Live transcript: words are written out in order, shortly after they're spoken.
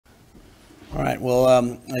All right.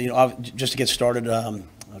 Well, just to get started,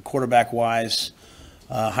 quarterback-wise,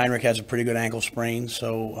 Heinrich has a pretty good ankle sprain,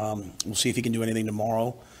 so we'll see if he can do anything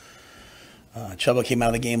tomorrow. Chuba came out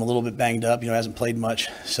of the game a little bit banged up. Hasn't played much,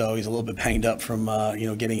 so he's a little bit banged up from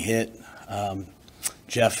getting hit.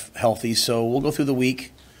 Jeff healthy, so we'll go through the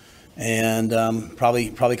week and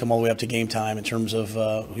probably come all the way up to game time in terms of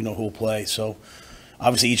who will play. So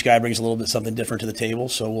obviously each guy brings a little bit something different to the table,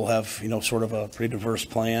 so we'll have sort of a pretty diverse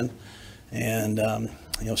plan. And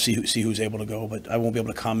see who's able to go, but I won't be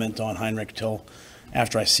able to comment on Heinrich till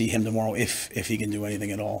after I see him tomorrow, if he can do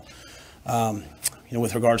anything at all.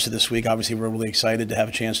 With regards to this week, obviously we're really excited to have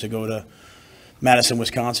a chance to go to Madison,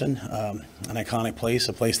 Wisconsin, an iconic place,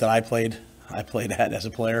 a place that I played at as a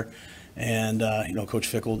player, and Coach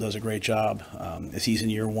Fickle does a great job as he's in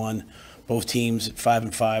year one. Both teams at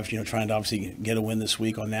 5-5, trying to obviously get a win this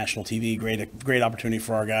week on national TV. Great opportunity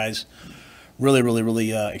for our guys.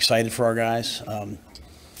 Really excited for our guys. I've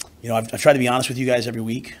tried to be honest with you guys every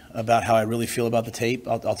week about how I really feel about the tape.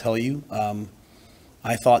 I'll tell you.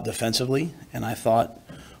 I thought defensively, and I thought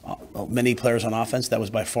many players on offense, that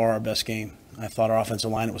was by far our best game. I thought our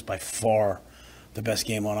offensive line, it was by far the best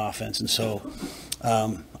game on offense. And so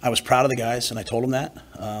I was proud of the guys, and I told them that.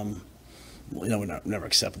 We never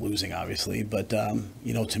accept losing, obviously. But,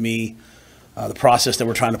 to me, the process that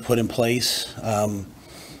we're trying to put in place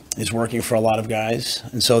is working for a lot of guys.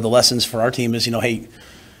 And so the lessons for our team is, hey,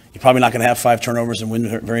 you're probably not going to have 5 turnovers and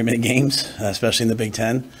win very many games, especially in the Big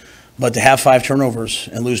Ten. But to have 5 turnovers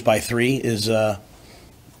and lose by 3 says a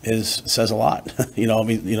lot.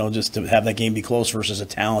 Just to have that game be close versus a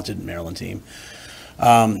talented Maryland team.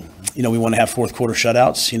 We want to have fourth quarter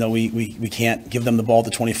shutouts. We can't give them the ball at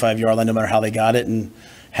the 25-yard line no matter how they got it and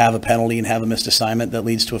have a penalty and have a missed assignment that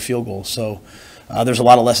leads to a field goal. So there's a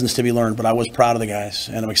lot of lessons to be learned, but I was proud of the guys,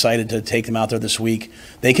 and I'm excited to take them out there this week.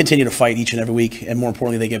 They continue to fight each and every week, and more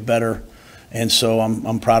importantly, they get better. And so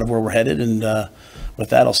I'm proud of where we're headed, and with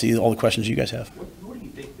that, I'll see all the questions you guys have. What do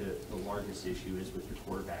you think the largest issue is with your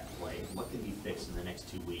quarterback play? What can be fixed in the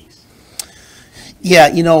next 2 weeks? Yeah,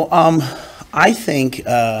 I think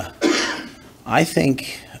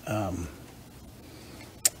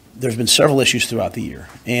there's been several issues throughout the year,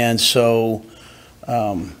 and so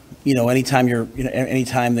anytime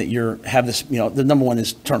that you have this, the number one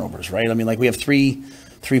is turnovers, right? I mean, like we have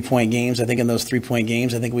three-point games. I think in those 3-point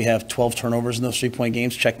games, I think we have 12 turnovers in those 3-point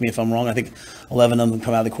games. Check me if I'm wrong. I think 11 of them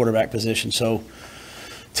come out of the quarterback position. So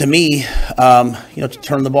to me, to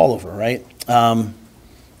turn the ball over, right?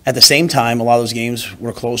 At the same time, a lot of those games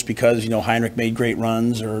were close because, Heinrich made great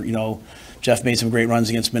runs, or, Jeff made some great runs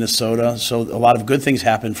against Minnesota. So a lot of good things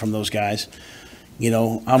happened from those guys.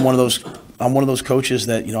 I'm one of those coaches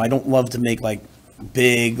that, I don't love to make like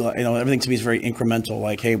big, everything to me is very incremental.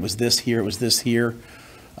 Like, hey, it was this here, it was this here.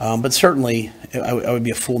 But certainly I would be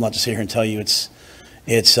a fool not to sit here and tell you it's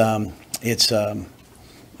protecting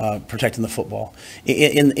the football.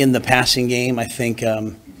 In the passing game, I think,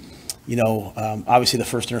 obviously the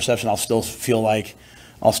first interception, I'll still feel like,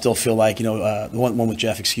 the one with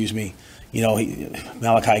Jeff, excuse me,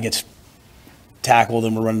 Malachi gets tackled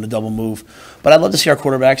and we're running a double move. But I'd love to see our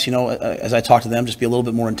quarterbacks, as I talk to them, just be a little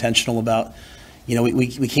bit more intentional about,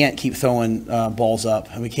 we can't keep throwing balls up,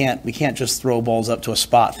 and we can't just throw balls up to a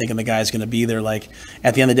spot thinking the guy's going to be there. Like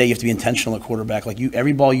at the end of the day, you have to be intentional at quarterback. Like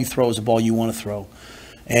every ball you throw is a ball you want to throw.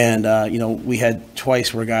 And we had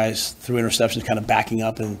twice where guys threw interceptions, kind of backing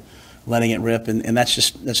up and letting it rip, and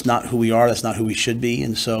that's not who we are. That's not who we should be.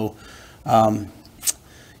 And so,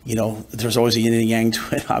 there's always a yin and yang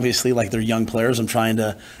to it. Obviously, like they're young players. I'm trying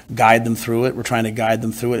to guide them through it. We're trying to guide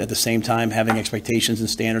them through it at the same time, having expectations and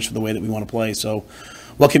standards for the way that we want to play. So,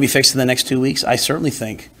 what can be fixed in the next 2 weeks? I certainly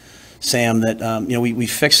think, Sam, that we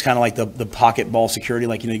fixed kind of like the pocket ball security.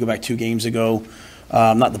 Like you go back 2 games ago,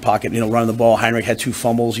 not the pocket, running the ball. Heinrich had 2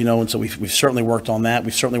 fumbles, and so we've certainly worked on that.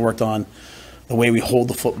 We've certainly worked on the way we hold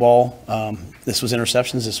the football. This was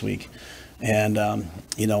interceptions this week, and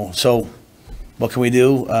so. What can we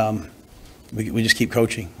do? We just keep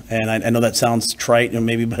coaching. And I know that sounds trite,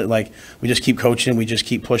 maybe, but like we just keep coaching, we just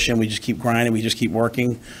keep pushing, we just keep grinding, we just keep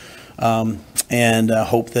working, and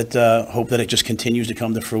hope that it just continues to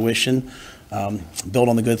come to fruition. Build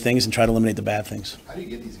on the good things and try to eliminate the bad things. How do you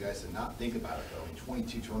get these guys to not think about it though? I mean,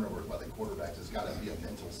 22 turnovers by the quarterbacks has got to be a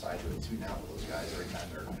mental side to it too now for those guys every time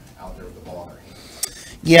they're out there with the ball in their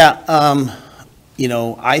hands. Yeah.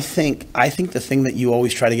 I think the thing that you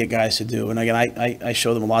always try to get guys to do, and again, I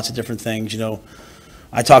show them lots of different things.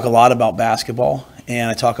 I talk a lot about basketball,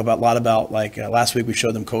 and I talk a lot about like last week we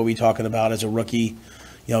showed them Kobe talking about as a rookie,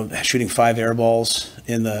 shooting 5 air balls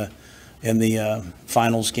in the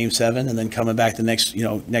finals, Game 7, and then coming back the next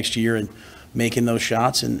year and making those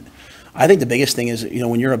shots. And I think the biggest thing is,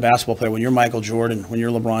 when you're a basketball player, when you're Michael Jordan, when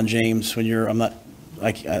you're LeBron James, I'm not,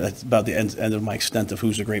 that's about the end of my extent of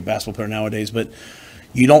who's a great basketball player nowadays, but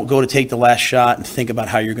you don't go to take the last shot and think about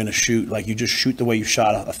how you're going to shoot. Like, you just shoot the way you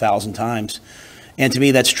shot 1,000 times. And to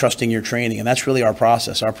me, that's trusting your training. And that's really our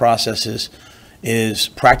process. Our process is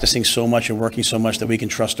practicing so much and working so much that we can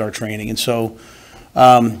trust our training. And so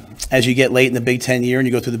as you get late in the Big Ten year and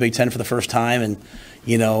you go through the Big Ten for the first time and,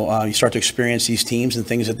 you start to experience these teams and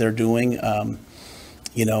things that they're doing,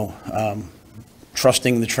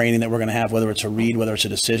 trusting the training that we're going to have, whether it's a read, whether it's a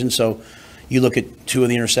decision. So you look at 2 of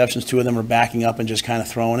the interceptions, 2 of them are backing up and just kind of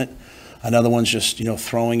throwing it. Another one's just,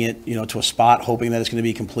 throwing it, to a spot, hoping that it's going to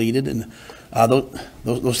be completed. And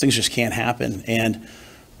those things just can't happen.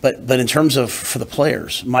 But in terms of for the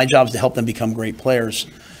players, my job is to help them become great players.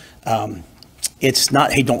 It's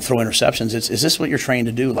not, hey, don't throw interceptions. Is this what you're trained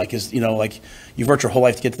to do? Like, you've worked your whole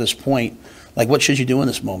life to get to this point. Like, what should you do in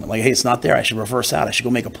this moment? Like, hey, it's not there. I should reverse out. I should go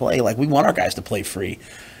make a play. Like, we want our guys to play free.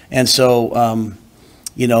 And so, I'm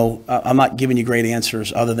not giving you great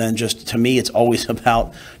answers other than just, to me, it's always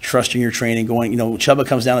about trusting your training, going, Chubba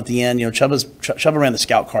comes down at the end. Chubba ran the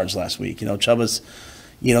scout cards last week. Chubba's,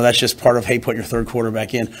 that's just part of, hey, putting your third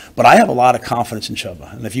quarterback in. But I have a lot of confidence in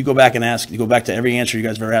Chubba. And if you go back to every answer you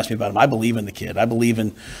guys have ever asked me about him, I believe in the kid. I believe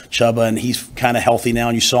in Chubba, and he's kind of healthy now,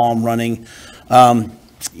 and you saw him running.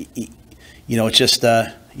 It's just,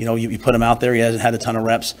 you put him out there. He hasn't had a ton of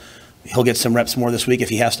reps. He'll get some reps more this week if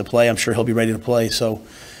he has to play. I'm sure he'll be ready to play. So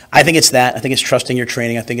I think it's that. I think it's trusting your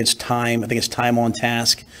training. I think it's time. I think it's time on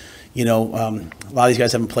task. A lot of these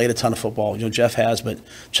guys haven't played a ton of football. Jeff has, but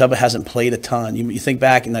Chubba hasn't played a ton. You think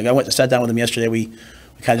back, and I sat down with him yesterday. We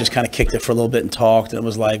kind of kicked it for a little bit and talked. And it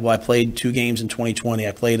was like, well, I played 2 games in 2020.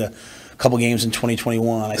 I played a couple games in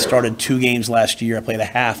 2021. I started 2 games last year. I played a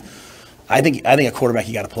half. I think a quarterback,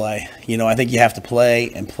 you got to play. I think you have to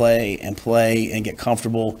play and play and play and get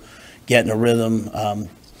comfortable, get in a rhythm.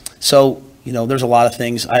 So there's a lot of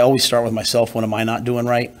things. I always start with myself. What am I not doing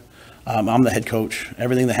right? I'm the head coach.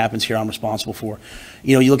 Everything that happens here, I'm responsible for.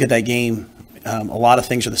 You look at that game. A lot of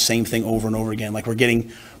things are the same thing over and over again. Like,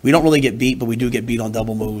 we don't really get beat, but we do get beat on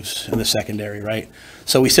double moves in the secondary, right?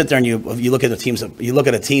 So we sit there and you look at the teams. You look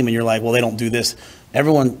at a team and you're like, well, they don't do this.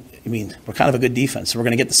 We're kind of a good defense, so we're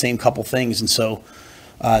going to get the same couple things. And so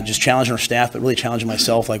just challenging our staff, but really challenging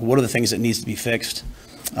myself. Like, what are the things that needs to be fixed?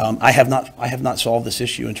 I have not solved this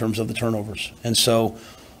issue in terms of the turnovers, and so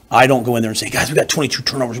I don't go in there and say, guys, we got 22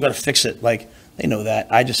 turnovers, we got to fix it. Like, they know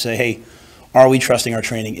that. I just say, hey, are we trusting our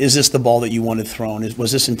training? Is this the ball that you wanted thrown?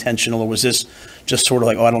 Was this intentional, or was this just sort of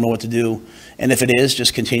like, oh, I don't know what to do? And if it is,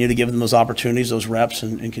 just continue to give them those opportunities, those reps,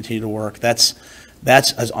 and continue to work. That's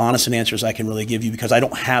as honest an answer as I can really give you, because I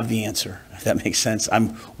don't have the answer, if that makes sense.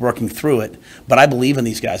 I'm working through it, but I believe in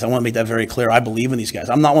these guys. I want to make that very clear. I believe in these guys.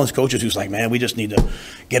 I'm not one of those coaches who's like, man, we just need to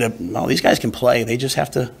no, these guys can play. They just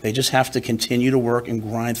have to continue to work and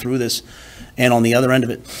grind through this. And on the other end of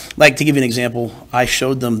it, like, to give you an example, I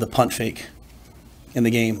showed them the punt fake in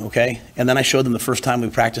the game, okay? And then I showed them the first time we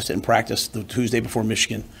practiced it in practice, the Tuesday before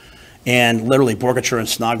Michigan. And literally, Borgacher and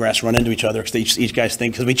Snodgrass run into each other because each guys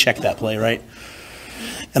think, because we checked that play, right?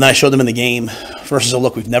 And then I showed them in the game versus a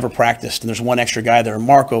look we've never practiced. And there's one extra guy there,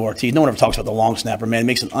 Marco Ortiz. No one ever talks about the long snapper, man. He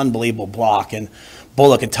makes an unbelievable block. And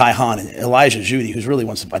Bullock and Ty Hahn and Elijah Judy, who's really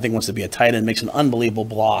wants to be a tight end, makes an unbelievable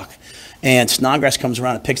block. And Snodgrass comes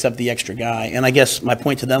around and picks up the extra guy. And I guess my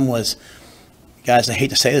point to them was, guys, I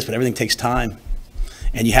hate to say this, but everything takes time.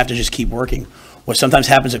 And you have to just keep working. What sometimes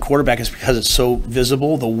happens at quarterback is because it's so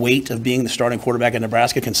visible, the weight of being the starting quarterback in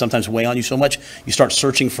Nebraska can sometimes weigh on you so much, you start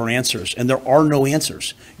searching for answers. And there are no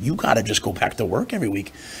answers. You got to just go back to work every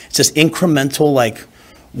week. It's this incremental, like,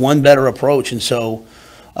 one better approach. And so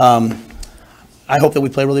I hope that we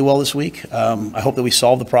play really well this week. I hope that we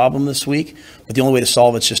solve the problem this week. But the only way to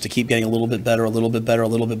solve it is just to keep getting a little bit better, a little bit better, a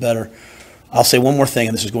little bit better. I'll say one more thing,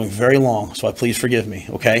 and this is going very long, so please forgive me,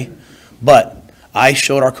 okay? But I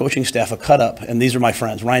showed our coaching staff a cut-up, and these are my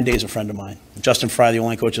friends. Ryan Day is a friend of mine. Justin Fry, the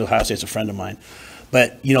only coach at Ohio State, is a friend of mine.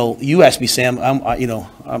 But, you asked me, Sam,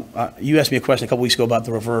 you asked me a question a couple weeks ago about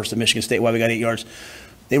the reverse at Michigan State, why we got 8 yards.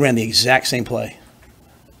 They ran the exact same play.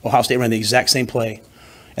 Ohio State ran the exact same play.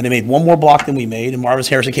 And they made one more block than we made, and Marvis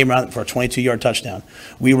Harrison came around for a 22-yard touchdown.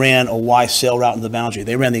 We ran a Y sail route into the boundary.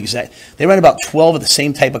 They ran about 12 of the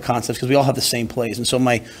same type of concepts because we all have the same plays. And so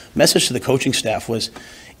my message to the coaching staff was,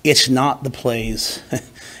 it's not the plays.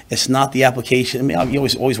 It's not the application. I mean, you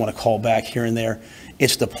always want to call back here and there.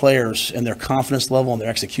 It's the players and their confidence level and their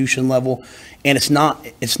execution level. And it's not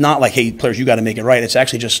like, hey, players, you got to make it right. It's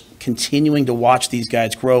actually just continuing to watch these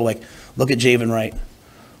guys grow. Like, look at Javen Wright.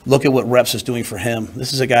 look at what reps is doing for him.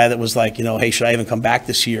 This is a guy that was like, hey, should I even come back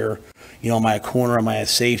this year? Am I a corner? Am I a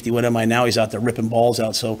safety? What am I now? He's out there ripping balls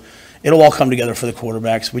out. So it'll all come together for the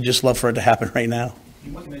quarterbacks. We just love for it to happen right now.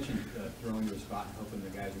 You mentioned throwing to a spot and hoping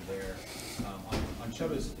the guys are there. On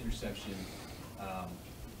Chuba's interception,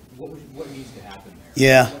 what needs to happen there?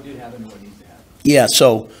 Yeah. What did happen and what needs to happen? Yeah,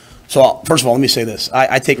 so first of all, let me say this.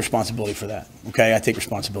 I take responsibility for that, okay? I take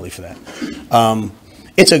responsibility for that.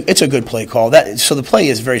 It's a good play call. So the play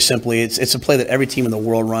is very simply, it's a play that every team in the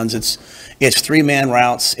world runs. It's 3-man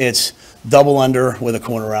routes. It's double under with a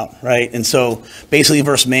corner route, right? And so basically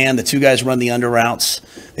versus man, the two guys run the under routes.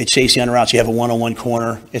 They chase the under routes. You have a one-on-one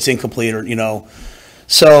corner. It's incomplete,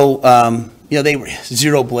 So, they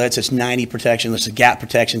zero blitz. It's 90 protection. There's a gap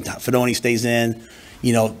protection. Fedoni stays in.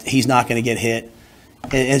 He's not going to get hit.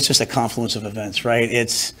 And it's just a confluence of events, right?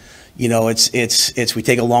 It's we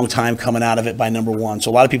take a long time coming out of it by number one.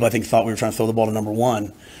 So a lot of people, I think, thought we were trying to throw the ball to number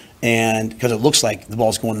one. And because it looks like the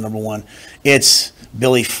ball's going to number one, it's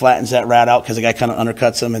Billy flattens that route out because the guy kind of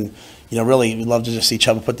undercuts him. And, really, we'd love to just see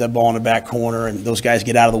Chuba put that ball in the back corner and those guys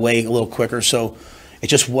get out of the way a little quicker. So it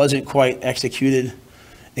just wasn't quite executed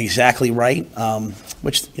exactly right,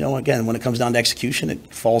 which, again, when it comes down to execution,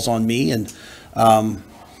 it falls on me. And,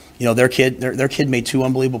 their kid made two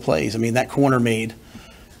unbelievable plays. I mean, that corner made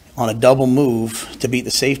on a double move to beat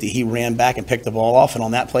the safety. He ran back and picked the ball off. And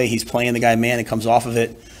on that play, he's playing the guy man and comes off of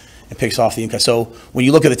it and picks off the impact. So when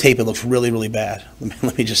you look at the tape, it looks really, really bad.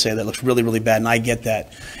 Let me just say that. It looks really, really bad, and I get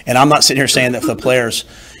that. And I'm not sitting here saying that for the players.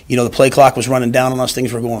 The play clock was running down on us.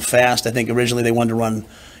 Things were going fast. I think originally they wanted to run,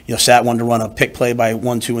 Sat wanted to run a pick play by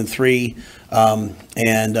 1, 2, and 3.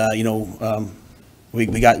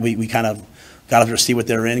 We kind of got up there to see what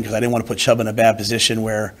they're in because I didn't want to put Chubb in a bad position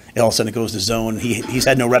where all of a sudden it goes to zone. He's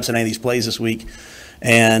had no reps in any of these plays this week.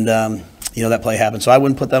 And, that play happened. So I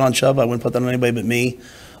wouldn't put that on Chubb. I wouldn't put that on anybody but me.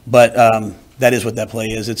 But that is what that play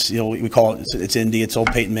is. It's we call it it's Indy. It's old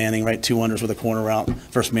Peyton Manning, right? 2 unders with a corner route.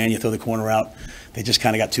 First man, you throw the corner route. They just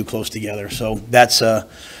kind of got too close together. So that's one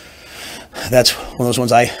of those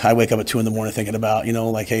ones I wake up at 2 in the morning thinking about.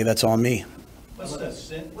 Hey, that's on me. What's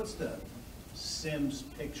the Sims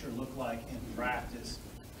picture look like in practice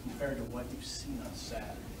compared to what you've seen on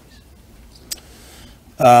Saturdays?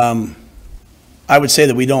 I would say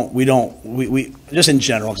that we just in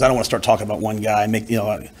general, because I don't want to start talking about one guy.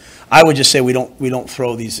 I would just say we don't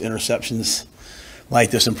throw these interceptions like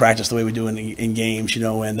this in practice the way we do in games.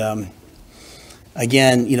 And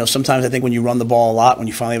again, sometimes I think when you run the ball a lot, when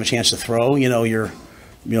you finally have a chance to throw, you're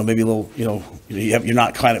maybe a little, you're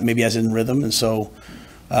not kind of maybe as in rhythm, and so.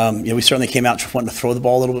 We certainly came out wanting to throw the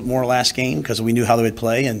ball a little bit more last game because we knew how they would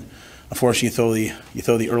play, and unfortunately you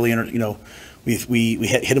throw the early we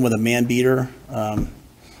hit him with a man beater,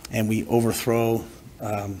 and we overthrow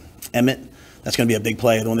Emmett. That's going to be a big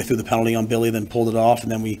play. The one they threw the penalty on Billy, then pulled it off,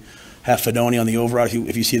 and then we have Fedoni on the over route.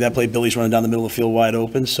 If you see that play, Billy's running down the middle of the field wide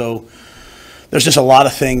open. So there's just a lot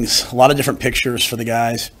of things, a lot of different pictures for the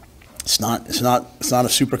guys. It's not a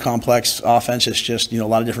super complex offense. It's just a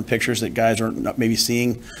lot of different pictures that guys aren't maybe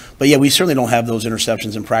seeing. But yeah, we certainly don't have those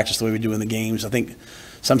interceptions in practice the way we do in the games. I think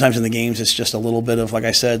sometimes in the games it's just a little bit of, like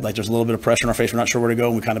I said, like there's a little bit of pressure in our face. We're not sure where to go,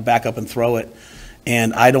 and we kind of back up and throw it.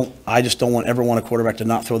 And I just don't ever want a quarterback to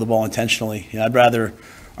not throw the ball intentionally. I'd rather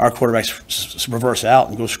our quarterbacks reverse out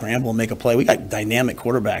and go scramble and make a play. We got dynamic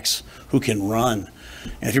quarterbacks who can run.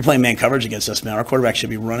 And if you're playing man coverage against us, man, our quarterback should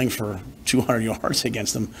be running for 200 yards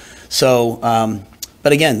against them. So,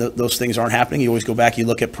 but again, those things aren't happening. You always go back, you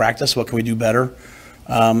look at practice, what can we do better?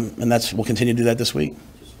 And we'll continue to do that this week.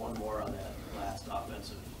 Just one more on that last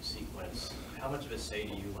offensive sequence. How much of a say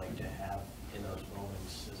do you like to have in those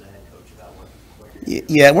moments as a head coach about what you're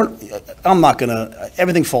doing? Yeah, I'm not gonna.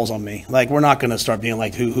 Everything falls on me. Like we're not gonna start being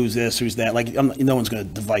like who's this, who's that. Like no one's gonna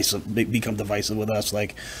become divisive with us.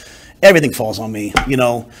 Like. Everything falls on me,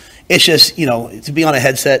 It's just, to be on a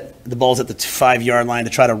headset, the ball's at the 5-yard line to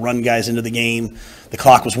try to run guys into the game. The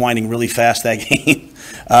clock was winding really fast that game.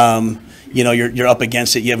 You're up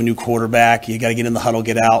against it. You have a new quarterback. You got to get in the huddle,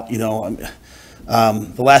 get out. The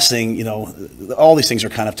last thing, all these things are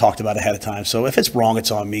kind of talked about ahead of time. So if it's wrong, it's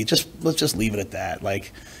on me. Let's just leave it at that.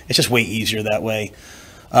 Like it's just way easier that way.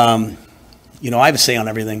 I have a say on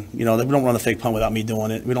everything. We don't run a fake punt without me doing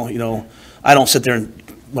it. We don't. I don't sit there and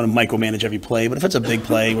want to micromanage every play, but if it's a big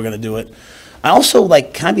play, we're going to do it. I also,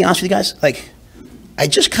 can I be honest with you guys? I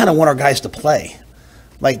just kind of want our guys to play.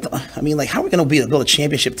 How are we going to build a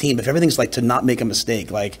championship team if everything's to not make a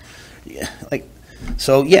mistake?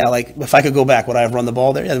 So if I could go back, would I have run the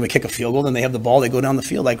ball there? Yeah, then we kick a field goal, then they have the ball, they go down the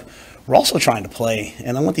field. We're also trying to play,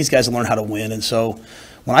 and I want these guys to learn how to win. And so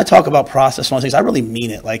when I talk about process and all these things, I really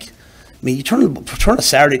mean it. I mean, you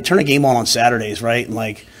turn a game on Saturdays, right? And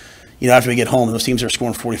like, you know, after we get home, and those teams are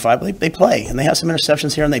scoring 45, they play, and they have some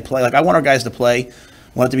interceptions here, and they play. Like, I want our guys to play. I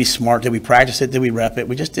want it to be smart. Did we practice it? Did we rep it?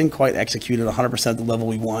 We just didn't quite execute it 100% at the level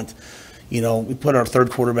we want. You know, we put our third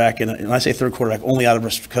quarterback in, and I say third quarterback only out of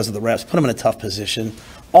because of the reps, put him in a tough position.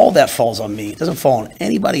 All that falls on me. It doesn't fall on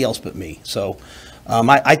anybody else but me. So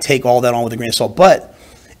I take all that on with a grain of salt. But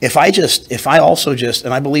if I also just,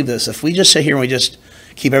 and I believe this, if we just sit here and we just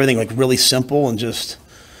keep everything like really simple and just,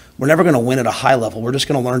 we're never going to win at a high level. We're just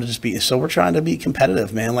going to learn to just be, so we're trying to be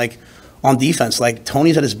competitive, man. Like on defense, like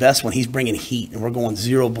Tony's at his best when he's bringing heat and we're going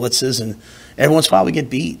zero blitzes, and every once in a while we get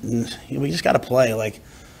beat, and you know, we just got to play. Like,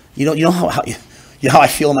 you know how I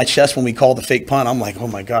feel in my chest when we call the fake punt. I'm like, oh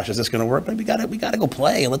my gosh, is this going to work? But we got to go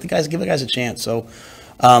play and give the guys a chance. So,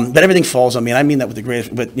 but everything falls on me, and I mean that with the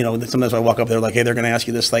greatest. But you know, sometimes I walk up there like, hey, they're going to ask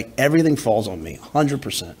you this. Like everything falls on me,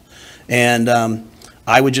 100%. And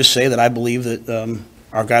I would just say that I believe that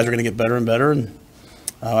our guys are going to get better and better, and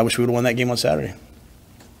I wish we would have won that game on Saturday.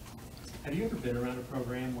 Have you ever been around a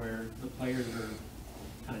program where the players are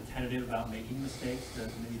kind of tentative about making mistakes to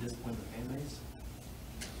maybe disappoint the fan base?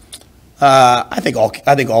 I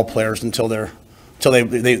think all players until they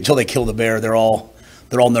kill the bear, they're all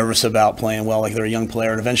nervous about playing well. Like they're a young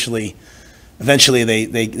player, and eventually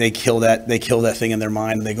they kill that thing in their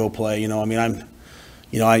mind and they go play. You know, I mean,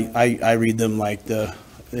 I read them like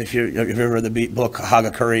if you ever read the book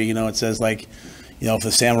Hagakure, you know, it says like, you know, if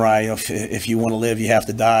the samurai, you know, if you want to live, you have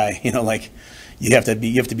to die. You know, like you have to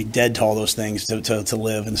be dead to all those things to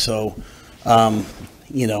live. And so,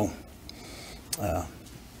 you know,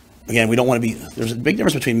 again, we don't want to be. There's a big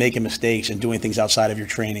difference between making mistakes and doing things outside of your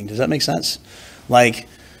training. Does that make sense? Like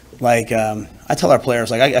I tell our players,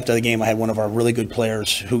 like after the game, I had one of our really good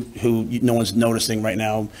players who no one's noticing right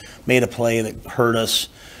now made a play that hurt us.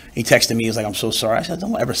 He texted me, he's like, I'm so sorry. I said,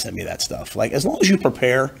 don't ever send me that stuff. Like, as long as you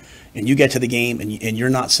prepare and you get to the game and you're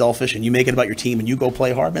not selfish and you make it about your team and you go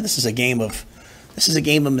play hard, man, this is a game of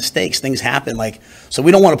mistakes. Things happen. Like, so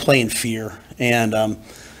we don't want to play in fear. And,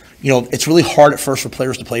 you know, it's really hard at first for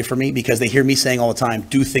players to play for me because they hear me saying all the time,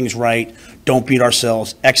 do things right, don't beat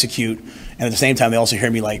ourselves, execute. And at the same time, they also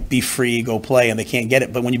hear me like, be free, go play, and they can't get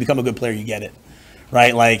it. But when you become a good player, you get it.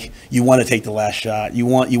 Right, like you want to take the last shot. You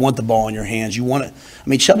want the ball in your hands. You want it. I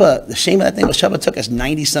mean, Chuba. The shame of that thing was Chuba took us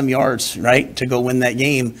 90-some yards, right, to go win that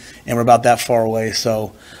game, and we're about that far away.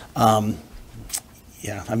 So, yeah.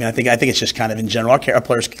 I mean, I think it's just kind of in general. Our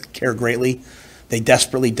players care greatly. They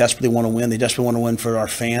desperately want to win. They desperately want to win for our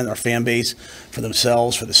fan base, for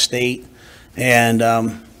themselves, for the state, and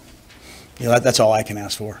you know that's all I can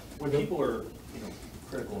ask for. When people are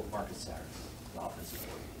critical of Marcus Saturday, the offensive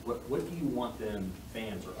coordinator, what do you want them,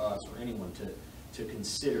 fans or us or anyone, to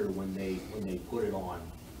consider when they put it on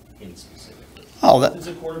him specifically? As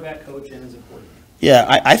a quarterback coach and as a coordinator. Yeah,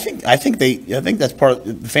 I think that's part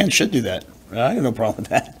of the fans should do that. I have no problem with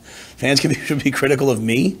that. Fans should be critical of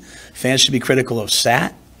me. Fans should be critical of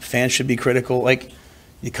Sat. Fans should be critical. Like,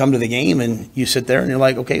 you come to the game and you sit there and you're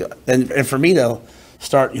like, okay. And for me to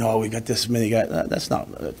start, we got this many guys. That's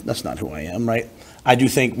not who I am, right? I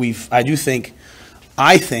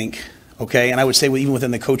think, okay, and I would say even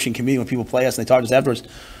within the coaching community, when people play us and they talk to us afterwards,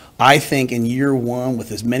 I think in year one,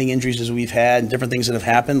 with as many injuries as we've had and different things that have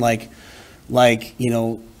happened,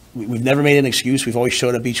 we've never made an excuse. We've always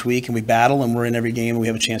showed up each week and we battle and we're in every game and we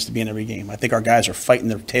have a chance to be in every game. I think our guys are fighting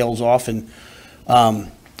their tails off. And, I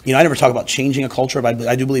never talk about changing a culture, but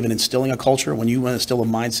I do believe in instilling a culture. When you want to instill a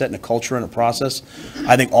mindset and a culture and a process,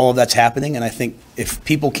 I think all of that's happening. And I think if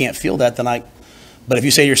people can't feel that, but if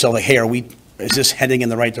you say to yourself, like, hey, is this heading in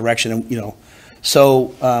the right direction? And,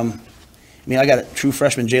 so, I got a true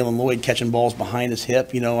freshman, Jalen Lloyd, catching balls behind his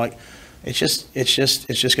hip, it's just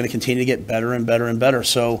going to continue to get better and better and better.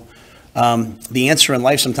 So the answer in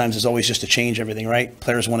life sometimes is always just to change everything, right?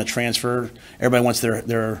 Players want to transfer. Everybody wants their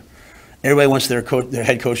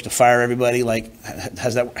head coach to fire everybody. Like,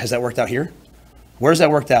 has that worked out here? Where's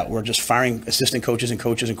that worked out? We're just firing assistant coaches and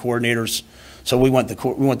coordinators. So we want the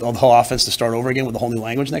whole offense to start over again with a whole new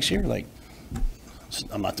language next year. Like,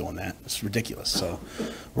 I'm not doing that. It's ridiculous. So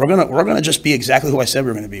we're gonna just be exactly who I said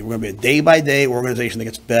we were going to be. We're going to be a day-by-day organization that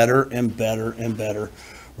gets better and better and better.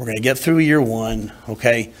 We're going to get through year one,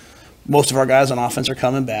 okay? Most of our guys on offense are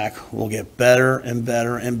coming back. We'll get better and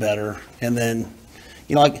better and better. And then,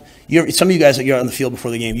 some of you guys that get on the field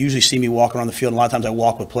before the game, you usually see me walk around the field. And a lot of times I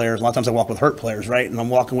walk with players. A lot of times I walk with hurt players, right? And I'm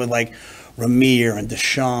walking with, like, Ramir and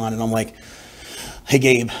Deshaun. And I'm like, hey,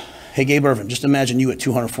 Gabe Irvin, just imagine you at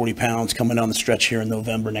 240 pounds coming down the stretch here in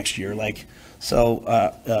November next year. Like, so,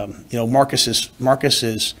 Marcus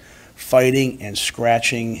is fighting and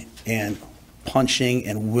scratching and punching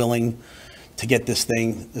and willing to get this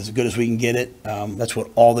thing as good as we can get it. That's what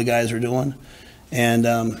all the guys are doing. And,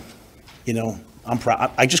 you know, I'm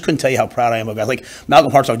proud. I just couldn't tell you how proud I am of guys. Like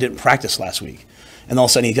Malcolm Hartzog didn't practice last week. And all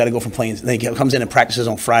of a sudden he's got to go from playing, then he comes in and practices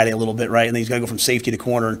on Friday a little bit, right? And then he's got to go from safety to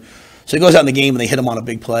corner. So he goes out in the game and they hit him on a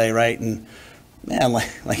big play, right? And man,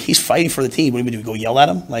 like he's fighting for the team. What do we do? Go yell at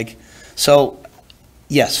him? Like, so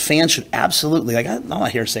yes, fans should absolutely, like, I'm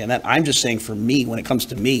not here saying that. I'm just saying for me, when it comes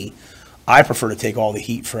to me, I prefer to take all the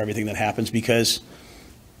heat for everything that happens because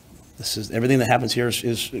this is everything that happens here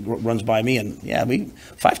is runs by me. And yeah,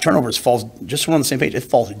 5 turnovers falls, just so we're on the same page, it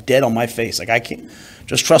falls dead on my face. Like I can't,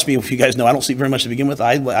 just trust me, if you guys know, I don't sleep very much to begin with.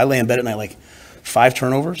 I lay in bed at night like 5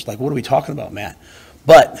 turnovers. Like, what are we talking about, Matt?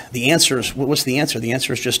 But the answer is, what's the answer? The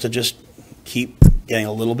answer is just to keep getting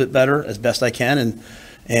a little bit better as best I can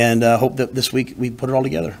and hope that this week we put it all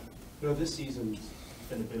together. You know, this season's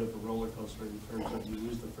been a bit of a roller coaster in terms of you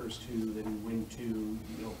lose the first 2, then you win 2, you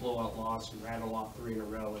know, blowout loss, you rattle off 3 in a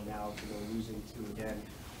row, and now, you know, losing 2 again.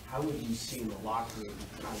 How would you see in the locker room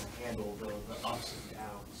kind of handle the ups and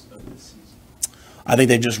downs of this season? I think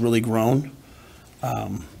they've just really grown.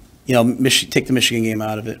 You know, take the Michigan game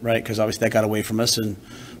out of it, right? Because obviously that got away from us, and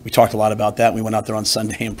we talked a lot about that. We went out there on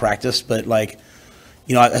Sunday and practiced, but like,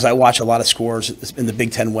 you know, as I watch a lot of scores in the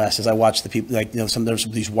Big Ten West, as I watch the people, like, you know, there's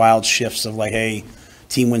these wild shifts of like, hey,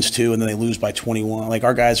 team wins 2 and then they lose by 21. Like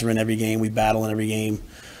our guys are in every game, we battle in every game.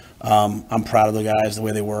 I'm proud of the guys, the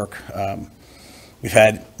way they work. We've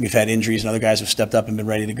had injuries, and other guys have stepped up and been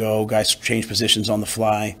ready to go. Guys change positions on the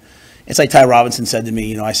fly. It's like Ty Robinson said to me.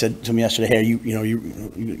 You know, I said to him yesterday, "Hey, you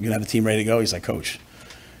gonna have the team ready to go?" He's like, "Coach."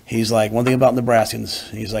 He's like, one thing about Nebraskans.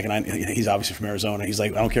 He's like, and he's obviously from Arizona. He's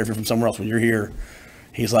like, I don't care if you're from somewhere else. When you're here,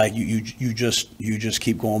 he's like, you just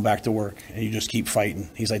keep going back to work and you just keep fighting.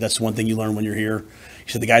 He's like, that's the one thing you learn when you're here.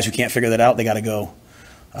 He said the guys who can't figure that out, they got to go,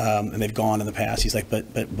 and they've gone in the past. He's like, but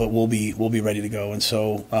we'll be ready to go. And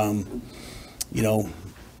so, you know,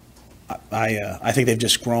 I think they've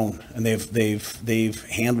just grown and they've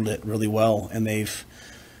handled it really well, and they've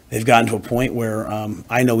gotten to a point where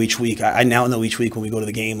I know each week. I now know each week when we go to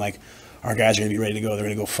the game, like our guys are going to be ready to go. They're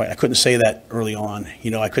going to go fight. I couldn't say that early on.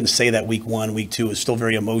 You know, I couldn't say that week 1, week 2. It's still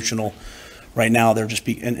very emotional. Right now, they're just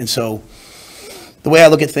and so the way I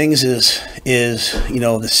look at things is you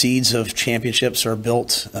know, the seeds of championships are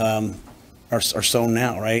built are sown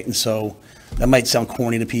now, right? And so that might sound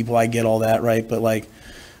corny to people. I get all that, right? But like,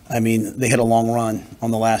 I mean, they hit a long run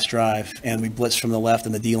on the last drive, and we blitzed from the left,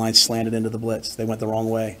 and the D-line slanted into the blitz. They went the wrong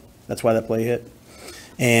way. That's why that play hit.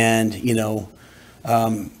 And, you know,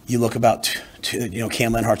 you look about, you know,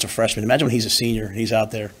 Cam Lenhart's a freshman. Imagine when he's a senior and he's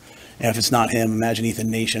out there. And if it's not him, imagine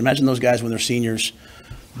Ethan Nation. Imagine those guys when they're seniors,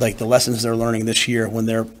 like the lessons they're learning this year when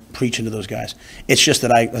they're preaching to those guys. It's just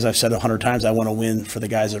that as I've said 100 times, I want to win for the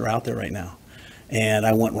guys that are out there right now. And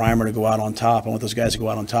I want Reimer to go out on top. I want those guys to go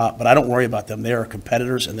out on top. But I don't worry about them. They are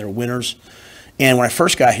competitors and they're winners. And when I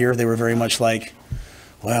first got here, they were very much like,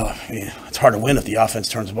 well, it's hard to win if the offense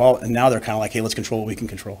turns the ball. And now they're kind of like, hey, let's control what we can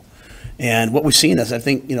control. And what we've seen is, I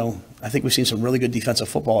think we've seen some really good defensive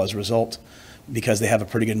football as a result because they have a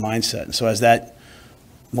pretty good mindset. And so as that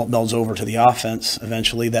melds over to the offense,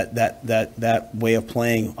 eventually that way of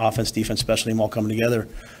playing offense, defense, special team all coming together,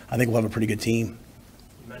 I think we'll have a pretty good team.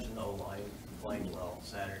 You mentioned the O-line playing well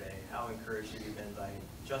Saturday. How encouraged have you been by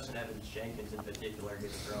Justin Evans-Jenkins in particular getting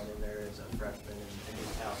thrown in there as a freshman and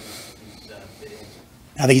just how he's fit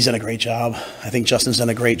in? I think he's done a great job. I think Justin's done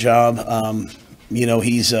a great job. You know,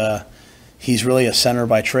 he's really a center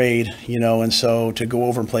by trade, you know, and so to go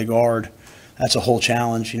over and play guard, that's a whole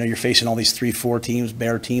challenge. You know, you're facing all these 3-4 teams,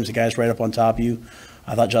 bear teams, the guys right up on top of you.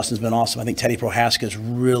 I thought Justin's been awesome. I think Teddy Prohaska's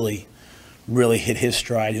really hit his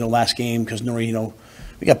stride. You know, last game, because Nuri, you know,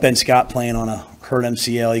 we got Ben Scott playing on a hurt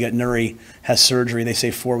MCL. You got Nuri has surgery. They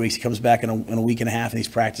say 4 weeks. He comes back in a week and a half, and he's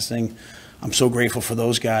practicing. I'm so grateful for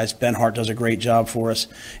those guys. Ben Hart does a great job for us.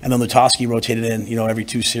 And then Lutoski rotated in, you know, every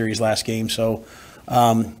 2 series last game. So,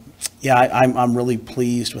 yeah, I'm really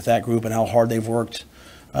pleased with that group and how hard they've worked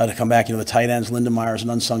to come back. You know, the tight ends, Lindemeyer is an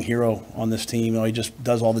unsung hero on this team. You know, he just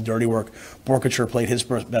does all the dirty work. Borkacher played his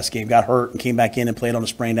best game, got hurt, and came back in and played on a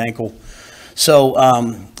sprained ankle. So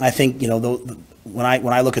I think, you know, when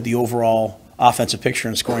I look at the overall offensive picture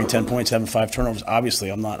and scoring 10 points, having 5 turnovers, obviously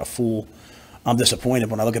I'm not a fool. I'm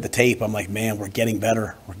disappointed. When I look at the tape, I'm like, man, we're getting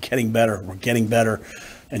better. We're getting better. We're getting better.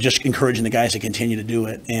 And just encouraging the guys to continue to do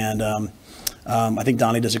it. And I think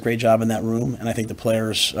Donnie does a great job in that room. And I think the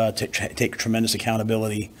players take tremendous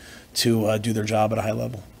accountability to do their job at a high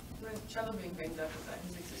level. Trevor being banged up, is that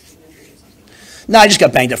his existing injury or something? No, I just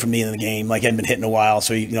got banged up from the end of the game. Like, I hadn't been hit in a while.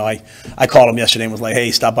 So, I called him yesterday and was like,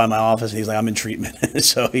 hey, stop by my office. And he's like, I'm in treatment.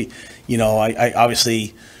 So, I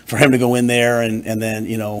obviously, for him to go in there and then,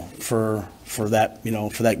 for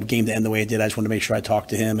that game to end the way it did, I just wanted to make sure I talked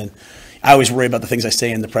to him. And I always worry about the things I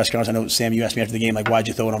say in the press conference. I know, Sam, you asked me after the game, like, why'd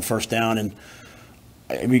you throw it on first down? And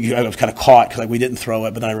I was kind of caught because, like, we didn't throw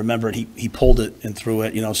it, but then I remembered he pulled it and threw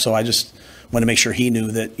it, so I just wanted to make sure he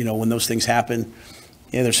knew that, when those things happen,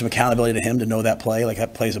 there's some accountability to him to know that play. Like,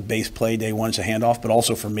 that play is a base play, day one, it's a handoff. But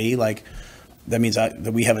also for me, like, that means that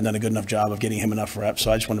we haven't done a good enough job of getting him enough reps.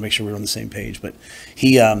 So I just wanted to make sure we were on the same page. But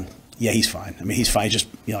he's fine. I mean, he's fine. He's just,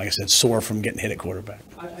 like I said, sore from getting hit at quarterback.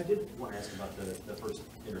 I did want to ask about the first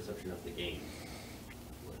interception of the game.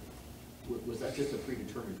 Was that just a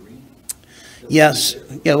predetermined read? Yes.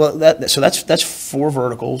 Yeah. Well, that's 4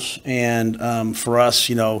 verticals, and for us,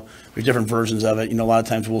 there's different versions of it. A lot of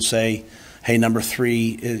times we'll say, hey, number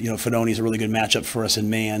 3, Fedoni is a really good matchup for us in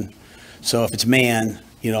man. So if it's man,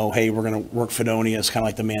 hey, we're going to work Fedoni as kind of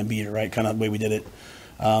like the man beater, right? Kind of the way we did it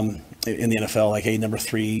in the NFL. Like, hey, number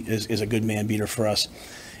 3 is a good man beater for us.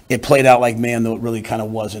 It played out like man, though it really kind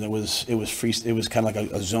of wasn't. It was free. It was kind of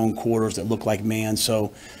like a zone quarters that looked like man.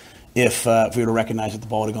 So if we would have recognized that the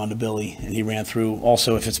ball would have gone to Billy and he ran through.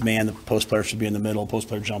 Also, if it's man, the post player should be in the middle. Post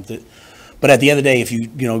player jumped it. But at the end of the day, if you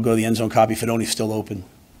go to the end zone copy, Fedoni's still open.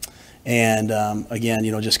 And again,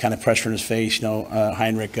 just kind of pressure in his face.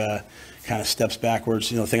 Heinrich kind of steps backwards.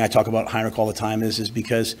 The thing I talk about Heinrich all the time is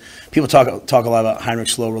because people talk a lot about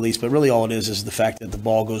Heinrich's slow release, but really all it is the fact that the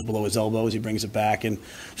ball goes below his elbow as he brings it back. And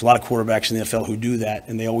there's a lot of quarterbacks in the NFL who do that,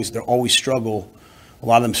 and they always struggle. A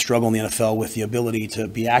lot of them struggle in the NFL with the ability to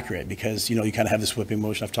be accurate because, you kind of have this whipping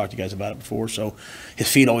motion. I've talked to you guys about it before. So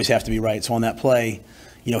his feet always have to be right. So on that play,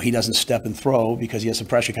 he doesn't step and throw because he has some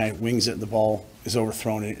pressure, kind of wings it, and the ball is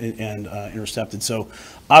overthrown and intercepted. So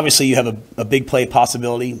obviously you have a big play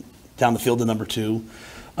possibility down the field to number 2.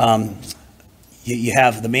 You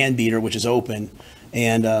have the man beater, which is open,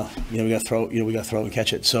 and we got to throw and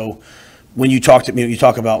catch it. So when you talk to me, you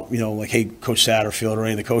talk about like, hey, Coach Satterfield or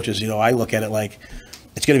any of the coaches, I look at it like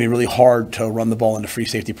it's going to be really hard to run the ball into free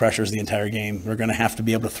safety pressures the entire game. We're going to have to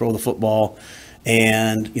be able to throw the football.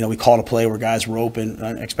 And, we called a play where guys were open.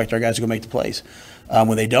 I expect our guys to go make the plays.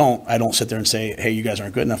 When they don't, I don't sit there and say, hey, you guys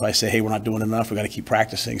aren't good enough. I say, hey, we're not doing enough. We've got to keep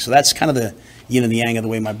practicing. So that's kind of the yin and the yang of the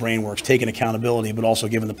way my brain works, taking accountability, but also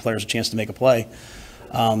giving the players a chance to make a play.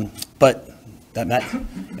 But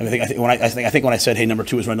I think when I said, hey, number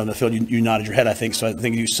 2 is run down the field, you nodded your head, I think. So I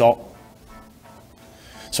think you saw.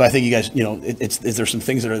 So I think you guys, there's some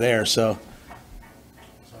things that are there. So.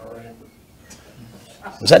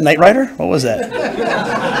 Was that Knight Rider? What was that?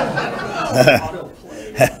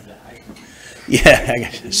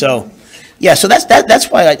 Yeah. So that's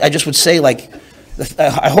why I just would say, like,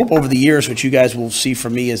 I hope over the years what you guys will see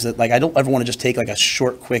from me is that, like, I don't ever want to just take like a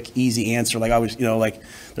short, quick, easy answer. Like I was, like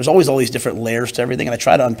there's always all these different layers to everything, and I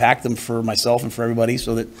try to unpack them for myself and for everybody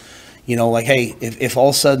so that, like, hey, if all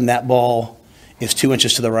of a sudden that ball is 2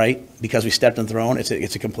 inches to the right because we stepped and thrown, it's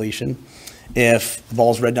a completion. If the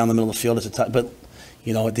ball's red down the middle of the field, it's a touch. But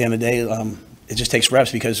at the end of the day, it just takes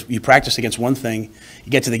reps because you practice against one thing. You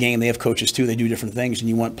get to the game, they have coaches too. They do different things, and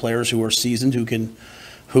you want players who are seasoned who can,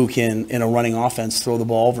 in a running offense, throw the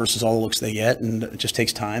ball versus all the looks they get, and it just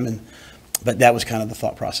takes time. But that was kind of the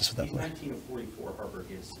thought process with that play. 19 of 44, Harper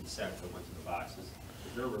gets sacks that went to the boxes. Is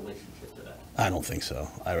there a relationship to that? I don't think so.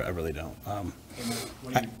 I really don't. One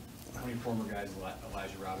of your former guys,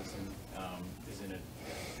 Elijah Robinson, is in a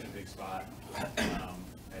big spot at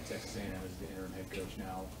Texas A&M as the interim head coach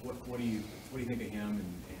now. What do you think of him,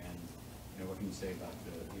 and what can you say about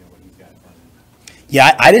what he's got in front of him?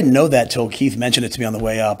 Yeah, I didn't know that till Keith mentioned it to me on the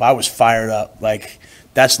way up. I was fired up.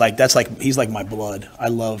 That's like he's like my blood. I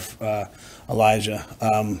love Elijah.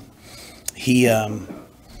 I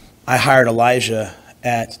hired Elijah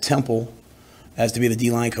at Temple as to be the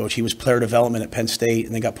D-line coach. He was player development at Penn State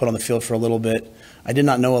and then got put on the field for a little bit. I did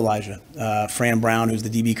not know Elijah. Fran Brown, who's the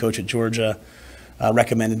DB coach at Georgia,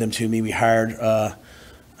 recommended him to me. We hired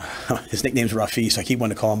his nickname's Rafi, so I keep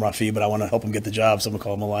wanting to call him Rafi, but I want to help him get the job, so I'm going to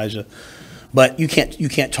call him Elijah. But you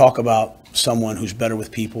can't talk about someone who's better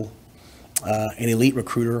with people. An elite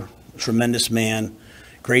recruiter, tremendous man,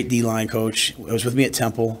 great D-line coach. Was with me at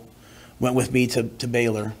Temple, went with me to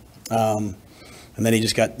Baylor. And then he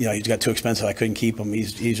just got, he's got too expensive. I couldn't keep him.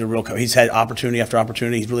 He's a real. He's had opportunity after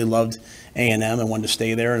opportunity. He's really loved A&M and wanted to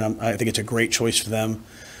stay there. And I think it's a great choice for them,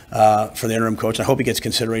 for the interim coach. I hope he gets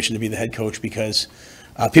consideration to be the head coach because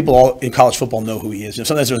people all in college football know who he is. And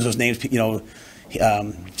sometimes there's those names,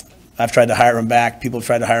 I've tried to hire him back. People have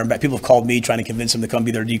tried to hire him back. People have called me trying to convince him to come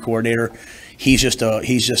be their D coordinator. He's just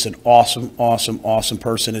an awesome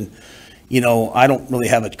person. And, you know, I don't really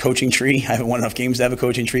have a coaching tree. I haven't won enough games to have a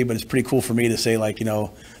coaching tree, but it's pretty cool for me to say, like, you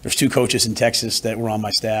know, there's 2 coaches in Texas that were on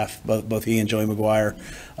my staff, both he and Joey McGuire.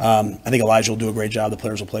 I think Elijah will do a great job. The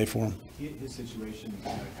players will play for him. His situation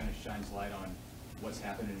kind of shines light on what's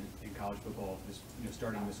happening in college football.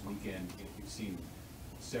 Starting this weekend, you've seen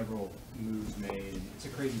several moves made. It's a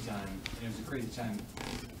crazy time. And it was a crazy time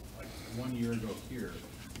like 1 year ago here.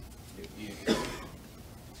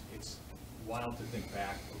 It's wild to think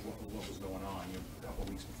back of what was going on, you know, a couple of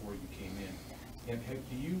weeks before you came in.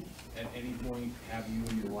 Do you, at any point, have you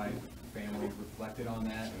and your wife, family, reflected on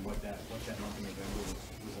that and what that month of November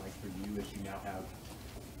was like for you as you now have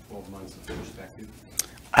 12 months of perspective?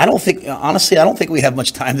 I don't think we have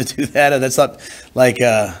much time to do that. That's not like,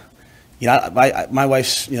 you know, my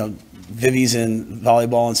wife's, you know, Vivi's in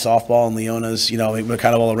volleyball and softball, and Leona's, you know, we're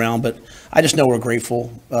kind of all around. But I just know we're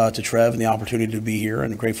grateful to Trev and the opportunity to be here,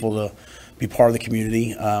 and grateful to be part of the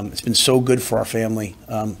community. It's been so good for our family.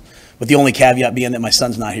 With the only caveat being that my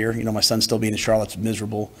son's not here. You know, my son's still being in Charlotte's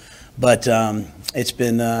miserable. But it's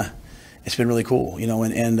been really cool. You know,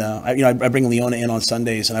 I bring Leona in on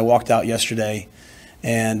Sundays, and I walked out yesterday.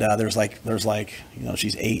 And there's like, you know,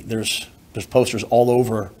 she's 8. There's posters all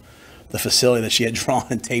over the facility that she had drawn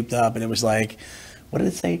and taped up, and it was like, what did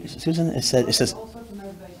it say, Susan? It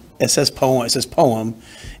says poem,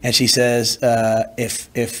 and she says,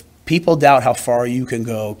 if people doubt how far you can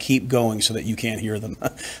go, keep going so that you can't hear them.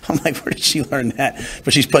 I'm like, where did she learn that?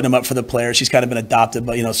 But she's putting them up for the players. She's kind of been adopted,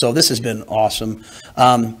 but, you know, so this has been awesome.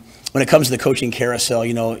 When it comes to the coaching carousel,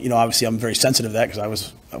 you know, obviously I'm very sensitive to that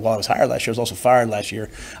because while I was hired last year, I was also fired last year.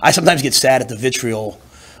 I sometimes get sad at the vitriol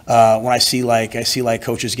when I see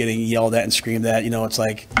coaches getting yelled at and screamed at. You know, it's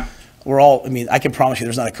like I mean, I can promise you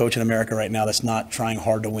there's not a coach in America right now that's not trying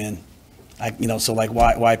hard to win. So like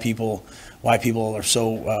why people are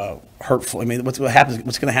so hurtful. I mean, what's going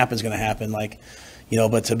to happen is going to happen. Like, you know,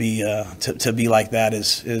 but to be like that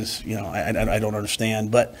is you know, I don't understand.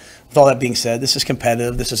 But with all that being said, this is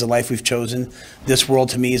competitive. This is a life we've chosen. This world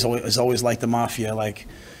to me is always like the mafia. Like,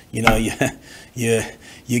 you know,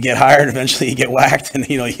 you get hired, eventually you get whacked, and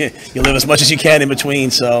you know you live as much as you can in between.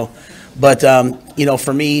 So, but you know,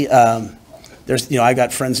 for me, there's, you know, I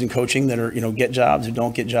got friends in coaching that are, you know, get jobs or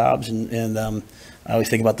don't get jobs, and I always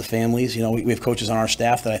think about the families. You know, we have coaches on our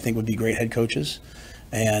staff that I think would be great head coaches.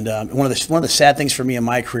 And one of the sad things for me in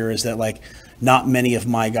my career is that, like, not many of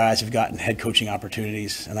my guys have gotten head coaching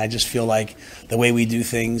opportunities. And I just feel like the way we do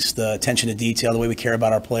things, the attention to detail, the way we care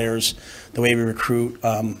about our players, the way we recruit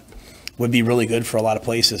would be really good for a lot of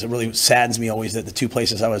places. It really saddens me always that the 2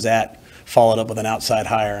 places I was at followed up with an outside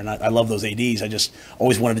hire. And I love those ADs. I just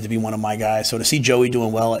always wanted it to be one of my guys. So to see Joey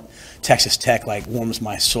doing well at Texas Tech, like, warms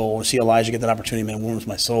my soul. To see Elijah get that opportunity, man, warms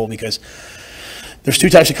my soul, because there's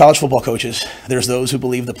 2 types of college football coaches. There's those who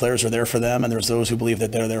believe the players are there for them, and there's those who believe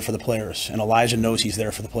that they're there for the players. And Elijah knows he's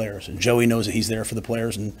there for the players, and Joey knows that he's there for the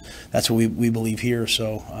players, and that's what we believe here.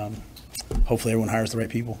 So hopefully everyone hires the right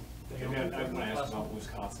people. I want to ask about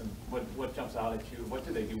Wisconsin. What jumps out at you? What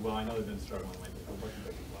do they do well? I know they've been struggling lately, but what do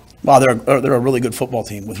they do well? Well, they're a really good football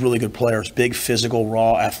team with really good players, big, physical,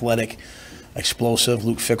 raw, athletic, explosive.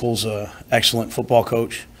 Luke Fickell's an excellent football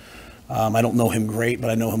coach. I don't know him great, but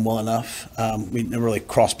I know him well enough. We never really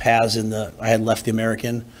crossed paths I had left the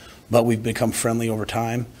American, but we've become friendly over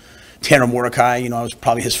time. Tanner Mordecai, you know, I was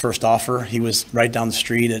probably his first offer. He was right down the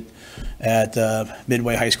street at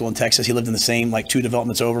Midway High School in Texas. He lived in the same, like, 2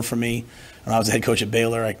 developments over from me. And I was the head coach at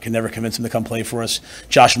Baylor. I could never convince him to come play for us.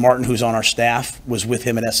 Josh Martin, who's on our staff, was with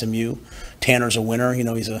him at SMU. Tanner's a winner. You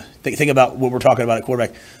know, think about what we're talking about at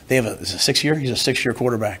quarterback. They have he's a 6-year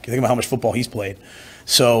quarterback. Think about how much football he's played.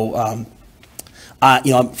 So,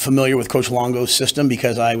 you know, I'm familiar with Coach Longo's system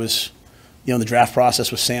because I was, you know, in the draft process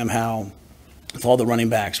with Sam Howell, with all the running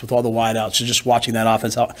backs, with all the wideouts. So just watching that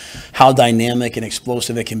offense, how dynamic and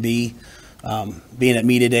explosive it can be. Being at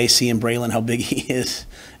media day, seeing Braylon, how big he is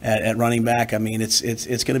at running back. I mean, it's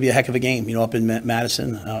going to be a heck of a game. You know, up in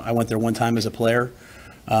Madison, I went there one time as a player,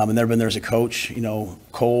 and never been there as a coach. You know,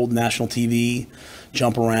 cold, national TV,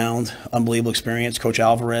 jump around, unbelievable experience. Coach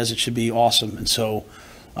Alvarez, it should be awesome. And so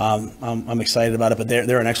I'm excited about it. But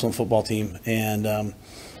they're an excellent football team, and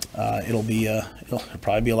it'll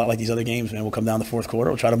probably be a lot like these other games. Man, we'll come down the 4th quarter.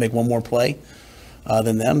 We'll try to make one more play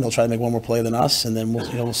than them. They'll try to make one more play than us, and then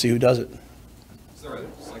we'll see who does it. Is there a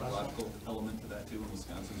psychological element to that too? When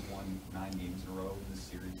Wisconsin's won 9 games in a row in this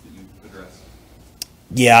series that you've addressed?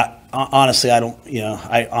 Yeah, honestly,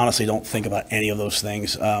 I honestly don't think about any of those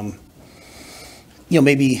things. You know,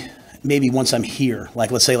 maybe maybe once I'm here,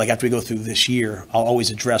 like let's say like after we go through this year, I'll always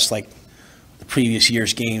address like the previous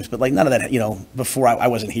year's games, but like none of that, before I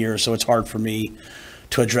wasn't here, so it's hard for me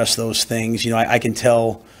to address those things. I can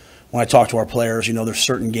tell when I talk to our players, there's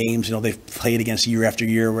certain games, they've played against year after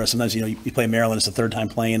year, where sometimes, you play Maryland, it's the third time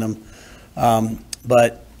playing them.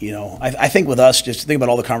 But I think with us, just think about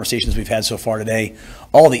all the conversations we've had so far today,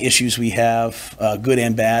 all the issues we have, good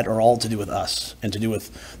and bad, are all to do with us and to do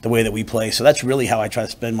with the way that we play. So that's really how I try to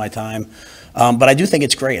spend my time. But I do think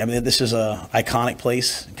it's great. I mean, this is an iconic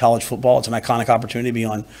place, college football. It's an iconic opportunity to be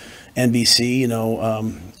on NBC.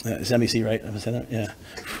 It's NBC, right? Am I saying that? Yeah.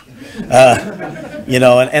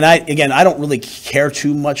 And I don't really care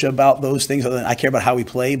too much about those things. Other than I care about how we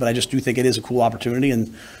play, but I just do think it is a cool opportunity,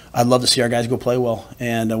 and I'd love to see our guys go play well,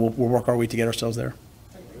 and we'll work our way to get ourselves there.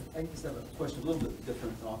 I just have a question, a little bit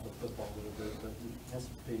different off of football a little bit, but it has to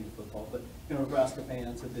pertain to football. But Nebraska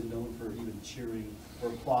fans have been known for even cheering or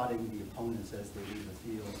applauding the opponents as they leave the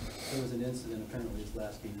field. There was an incident apparently this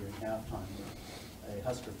last game during halftime where a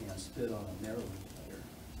Husker fan spit on a Maryland player.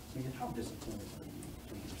 I mean, how disappointed are you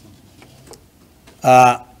when you get something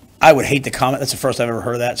like that? I would hate to comment. That's the first I've ever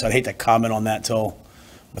heard of that, so I'd hate to comment on that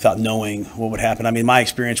without knowing what would happen. I mean, my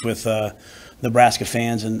experience with Nebraska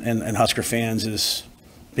fans and Husker fans has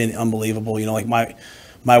been unbelievable. Like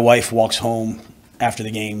my wife walks home after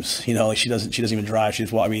the games. Like she doesn't even drive. She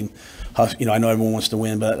just walks. I mean, I know everyone wants to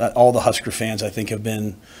win, but all the Husker fans I think have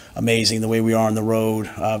been amazing. The way we are on the road,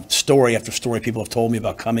 story after story, people have told me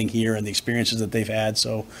about coming here and the experiences that they've had.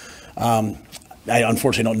 So I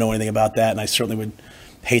unfortunately don't know anything about that, and I certainly would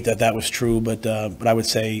hate that was true. But I would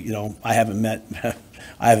say I haven't met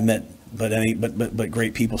but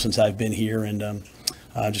great people since I've been here, and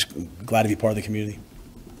just glad to be part of the community.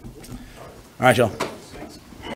 All right, y'all.